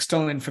reliable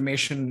external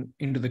information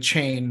into the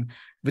chain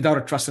without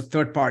a trusted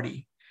third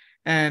party.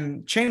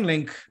 And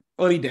Chainlink,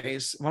 early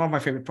days, one of my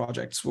favorite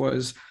projects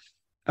was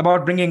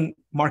about bringing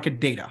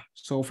market data.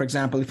 So for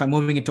example, if I'm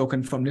moving a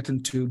token from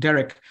Nitin to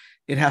Derek,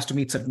 it has to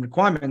meet certain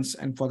requirements.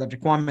 And for that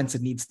requirements,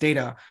 it needs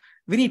data.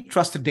 We need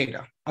trusted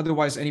data.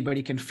 Otherwise,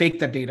 anybody can fake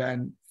that data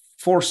and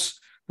force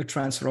the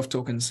transfer of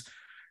tokens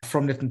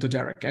from Nitin to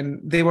Derek. And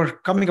they were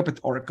coming up with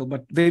Oracle,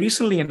 but they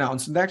recently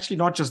announced, and actually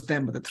not just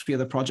them, but the three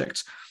other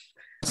projects,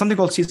 something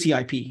called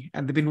CCIP.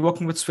 And they've been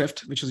working with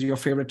Swift, which is your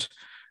favorite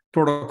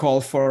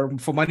protocol for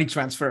money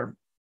transfer,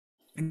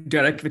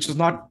 Derek, which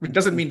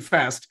doesn't mean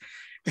fast.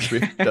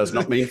 Swift does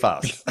not mean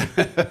fast.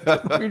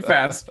 mean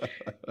fast.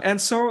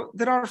 And so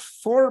there are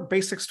four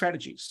basic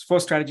strategies.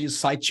 First strategy is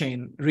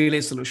sidechain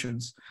relay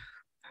solutions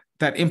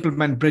that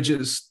implement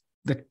bridges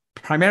that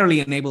primarily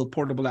enable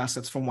portable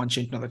assets from one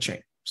chain to another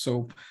chain.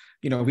 So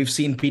We've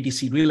seen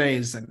BTC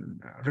relays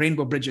and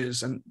rainbow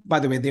bridges. And by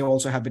the way, they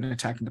also have been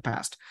attacked in the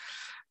past.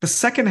 The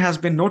second has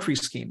been notary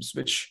schemes,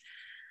 which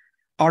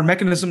are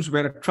mechanisms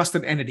where a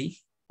trusted entity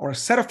or a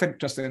set of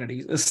trusted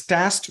entities is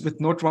tasked with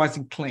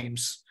notarizing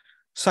claims,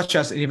 such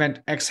as an event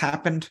X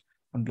happened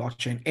on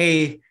blockchain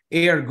A,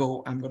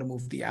 ergo, I'm going to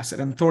move the asset.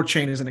 And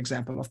Thorchain is an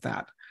example of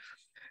that.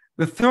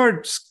 The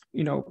third,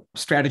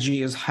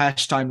 strategy is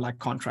hash time-like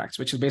contracts,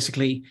 which is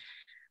basically,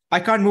 I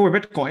can't move a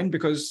Bitcoin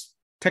because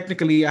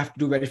technically I have to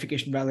do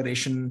verification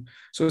validation.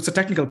 So it's a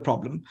technical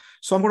problem.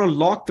 So I'm going to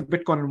lock the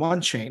Bitcoin in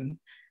one chain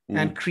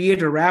and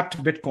create a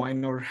wrapped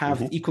Bitcoin, or have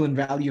the equivalent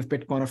value of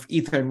Bitcoin of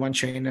Ether in one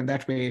chain. And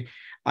that way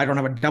I don't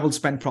have a double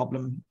spend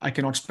problem. I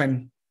cannot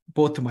spend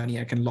both the money,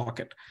 I can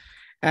lock it.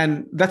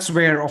 And that's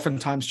where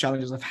oftentimes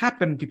challenges have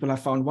happened. People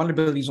have found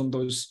vulnerabilities on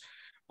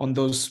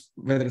those,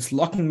 whether it's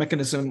locking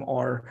mechanism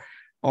or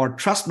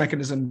trust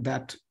mechanism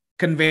that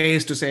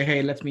conveys to say,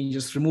 hey, let me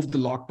just remove the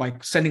lock by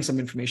sending some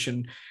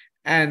information,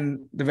 and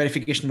the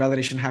verification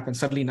validation happens.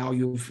 Suddenly now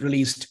you've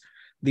released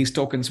these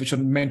tokens which are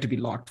meant to be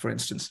locked, for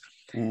instance.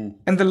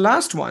 And the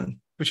last one,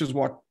 which is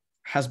what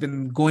has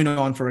been going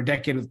on for a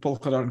decade with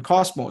Polkadot and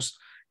Cosmos,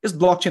 is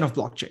blockchain of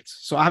blockchains.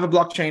 So I have a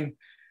blockchain,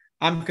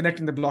 I'm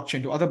connecting the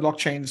blockchain to other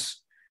blockchains.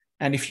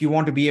 And if you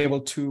want to be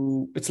able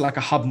to, it's like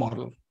a hub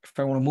model. If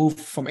I want to move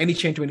from any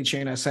chain to any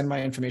chain, I send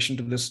my information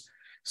to this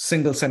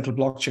single central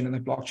blockchain, and the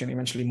blockchain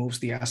eventually moves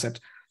the asset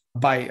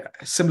by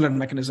similar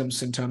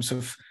mechanisms in terms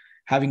of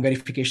having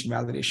verification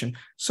validation.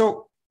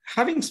 So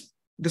having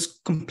this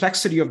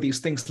complexity of these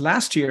things,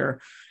 last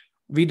year,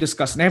 we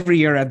discussed, and every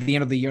year at the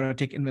end of the year, I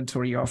take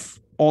inventory of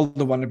all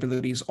the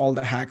vulnerabilities, all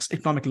the hacks,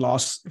 economic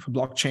loss for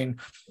blockchain.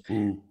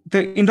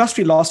 The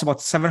industry lost about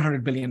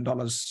 $700 billion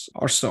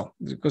or so,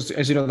 because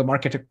as you know, the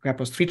market cap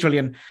was $3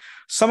 trillion.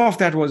 Some of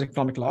that was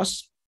economic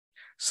loss.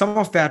 Some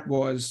of that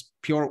was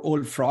pure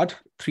old fraud,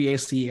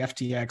 3AC,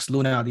 FTX,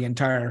 Luna, the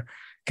entire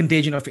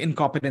contagion of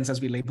incompetence,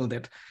 as we labeled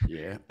it.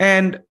 Yeah.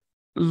 And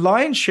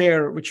lion's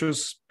share, which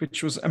was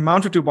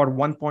amounted to about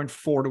 $1.4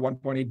 to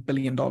 $1.8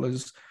 billion,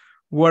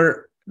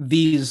 were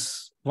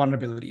these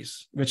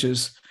vulnerabilities, which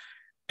is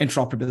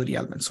interoperability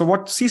elements. So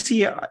what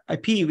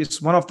CCIP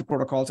is one of the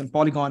protocols, and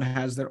Polygon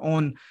has their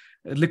own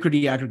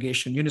liquidity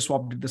aggregation.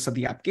 Uniswap did this at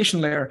the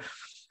application layer,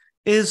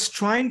 is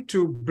trying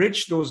to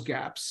bridge those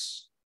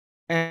gaps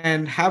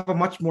and have a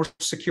much more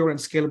secure and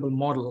scalable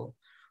model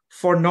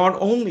for not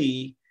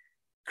only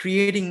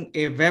creating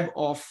a web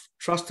of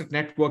trusted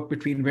network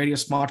between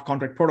various smart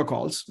contract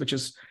protocols, which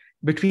is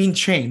between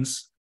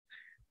chains.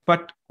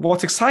 But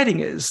what's exciting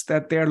is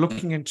that they're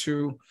looking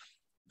into,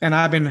 and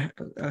I've been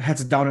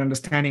heads down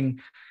understanding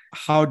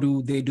how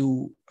do they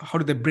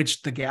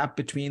bridge the gap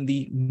between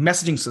the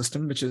messaging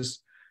system, which is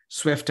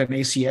Swift and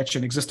ACH,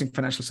 an existing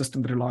financial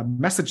system that rely on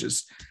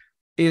messages,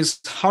 is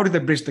how do they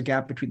bridge the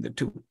gap between the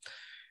two?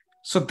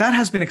 So that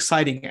has been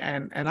exciting.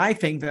 And I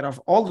think that of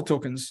all the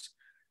tokens,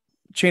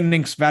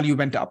 Chainlink's value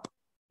went up,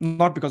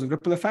 not because of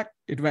ripple effect.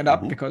 It went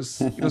up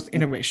because it was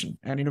innovation.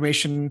 And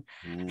innovation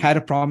had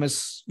a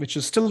promise, which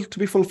is still to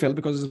be fulfilled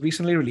because it's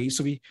recently released.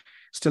 So we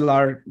still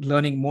are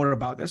learning more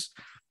about this.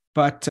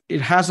 But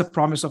it has a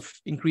promise of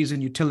increase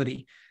in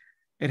utility.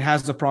 It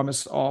has the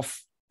promise of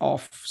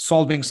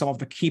solving some of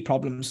the key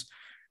problems,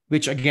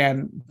 which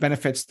again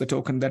benefits the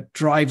token that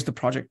drives the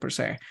project per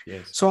se.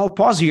 Yes. So I'll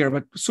pause here,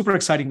 but super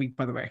exciting week,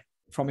 by the way,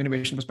 from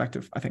innovation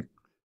perspective, I think.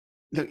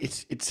 Look,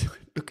 it's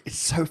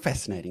so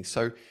fascinating.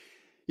 So,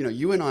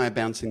 you and I are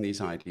bouncing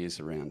these ideas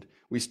around.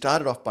 We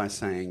started off by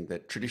saying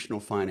that traditional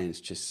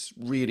finance just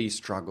really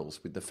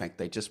struggles with the fact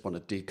they just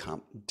want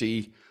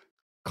to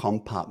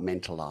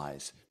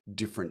decompartmentalize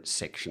different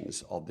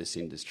sections of this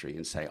industry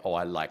and say, oh,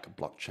 I like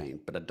blockchain,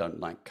 but I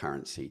don't like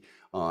currency.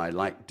 Oh, I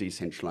like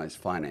decentralized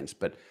finance,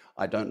 but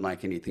I don't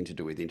like anything to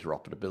do with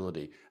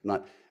interoperability.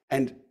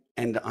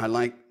 And I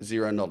like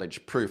zero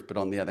knowledge proof, but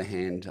on the other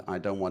hand, I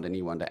don't want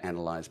anyone to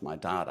analyze my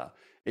data.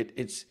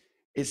 This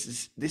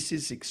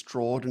is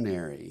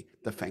extraordinary,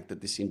 the fact that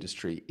this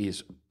industry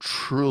is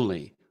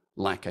truly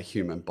like a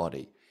human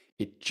body.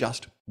 It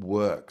just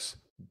works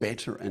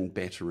better and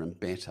better and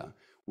better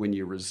when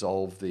you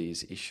resolve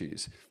these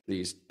issues,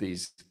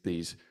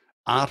 these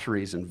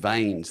arteries and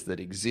veins that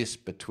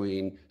exist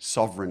between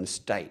sovereign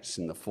states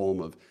in the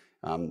form of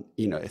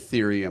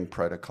Ethereum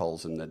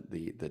protocols and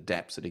the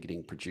dApps that are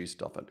getting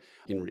produced of it,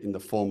 in the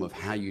form of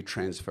how you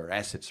transfer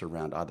assets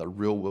around, either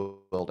real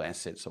world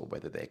assets or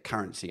whether they're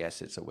currency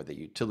assets or whether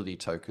utility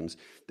tokens.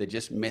 They're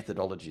just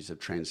methodologies of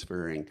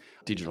transferring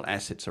digital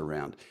assets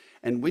around.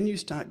 And when you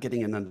start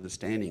getting an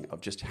understanding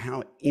of just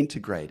how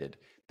integrated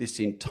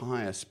this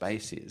entire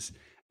space is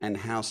and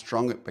how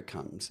strong it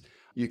becomes,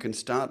 you can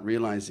start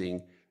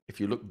realizing, if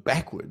you look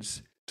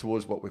backwards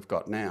towards what we've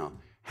got now,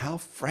 how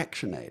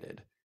fractionated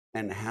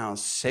and how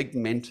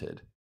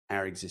segmented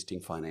our existing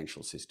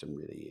financial system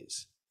really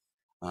is,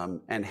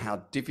 and how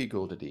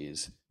difficult it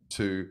is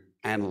to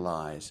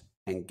analyze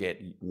and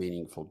get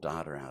meaningful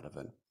data out of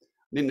it.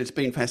 And it's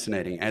been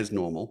fascinating, as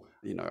normal.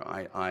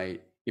 I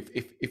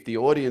if the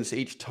audience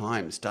each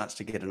time starts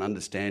to get an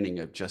understanding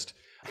of just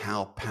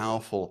how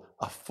powerful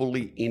a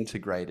fully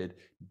integrated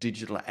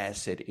digital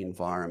asset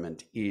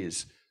environment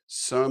is,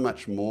 so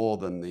much more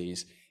than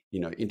these,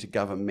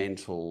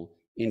 intergovernmental,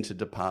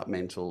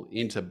 interdepartmental,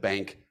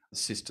 interbank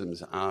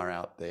systems are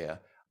out there,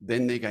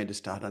 then they're going to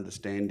start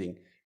understanding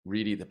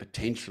really the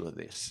potential of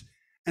this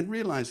and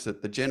realize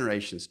that the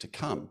generations to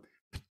come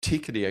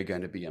particularly are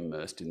going to be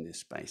immersed in this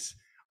space.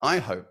 I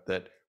hope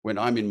that when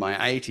I'm in my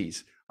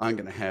 80s, I'm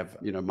going to have,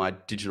 my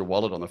digital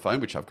wallet on the phone,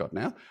 which I've got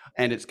now,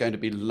 and it's going to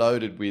be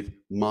loaded with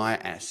my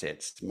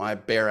assets, my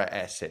bearer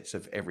assets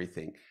of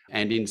everything,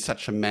 and in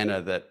such a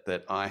manner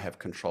that I have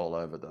control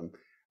over them,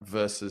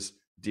 versus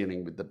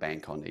dealing with the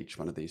bank on each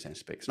one of these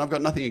aspects. And I've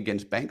got nothing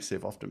against banks.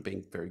 They've often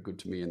been very good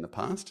to me in the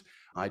past.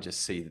 I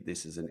just see that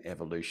this is an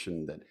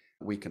evolution that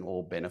we can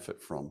all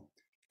benefit from.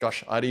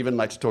 Gosh, I'd even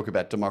like to talk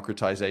about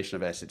democratization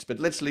of assets, but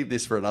let's leave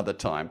this for another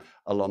time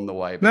along the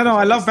way. No,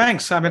 I love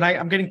banks. I mean,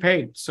 I'm getting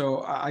paid, so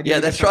I yeah,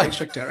 that's right,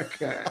 paycheck,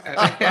 Derek.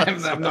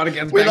 And I'm not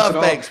against we banks love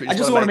at banks. all. I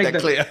just want to make them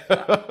clear.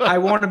 I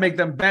want to make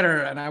them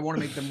better, and I want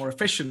to make them more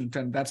efficient,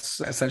 and that's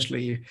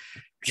essentially.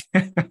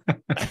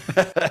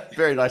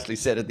 Very nicely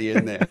said at the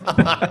end there.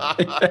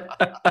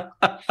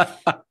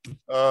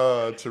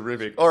 Oh,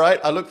 terrific! All right,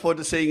 I look forward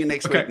to seeing you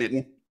next week,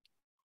 Nitin.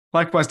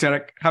 Likewise,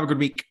 Derek. Have a good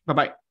week.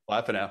 Bye-bye.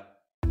 Bye for now.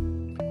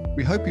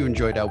 We hope you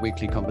enjoyed our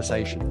weekly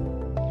conversation.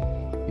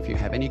 If you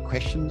have any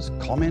questions,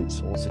 comments,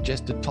 or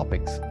suggested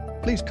topics,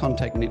 please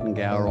contact Nitin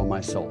Gower or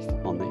myself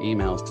on the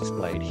emails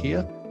displayed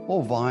here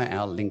or via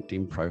our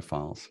LinkedIn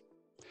profiles.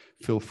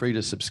 Feel free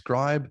to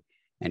subscribe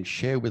and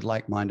share with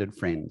like-minded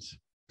friends.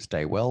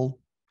 Stay well,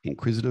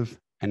 inquisitive,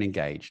 and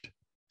engaged.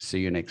 See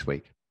you next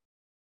week.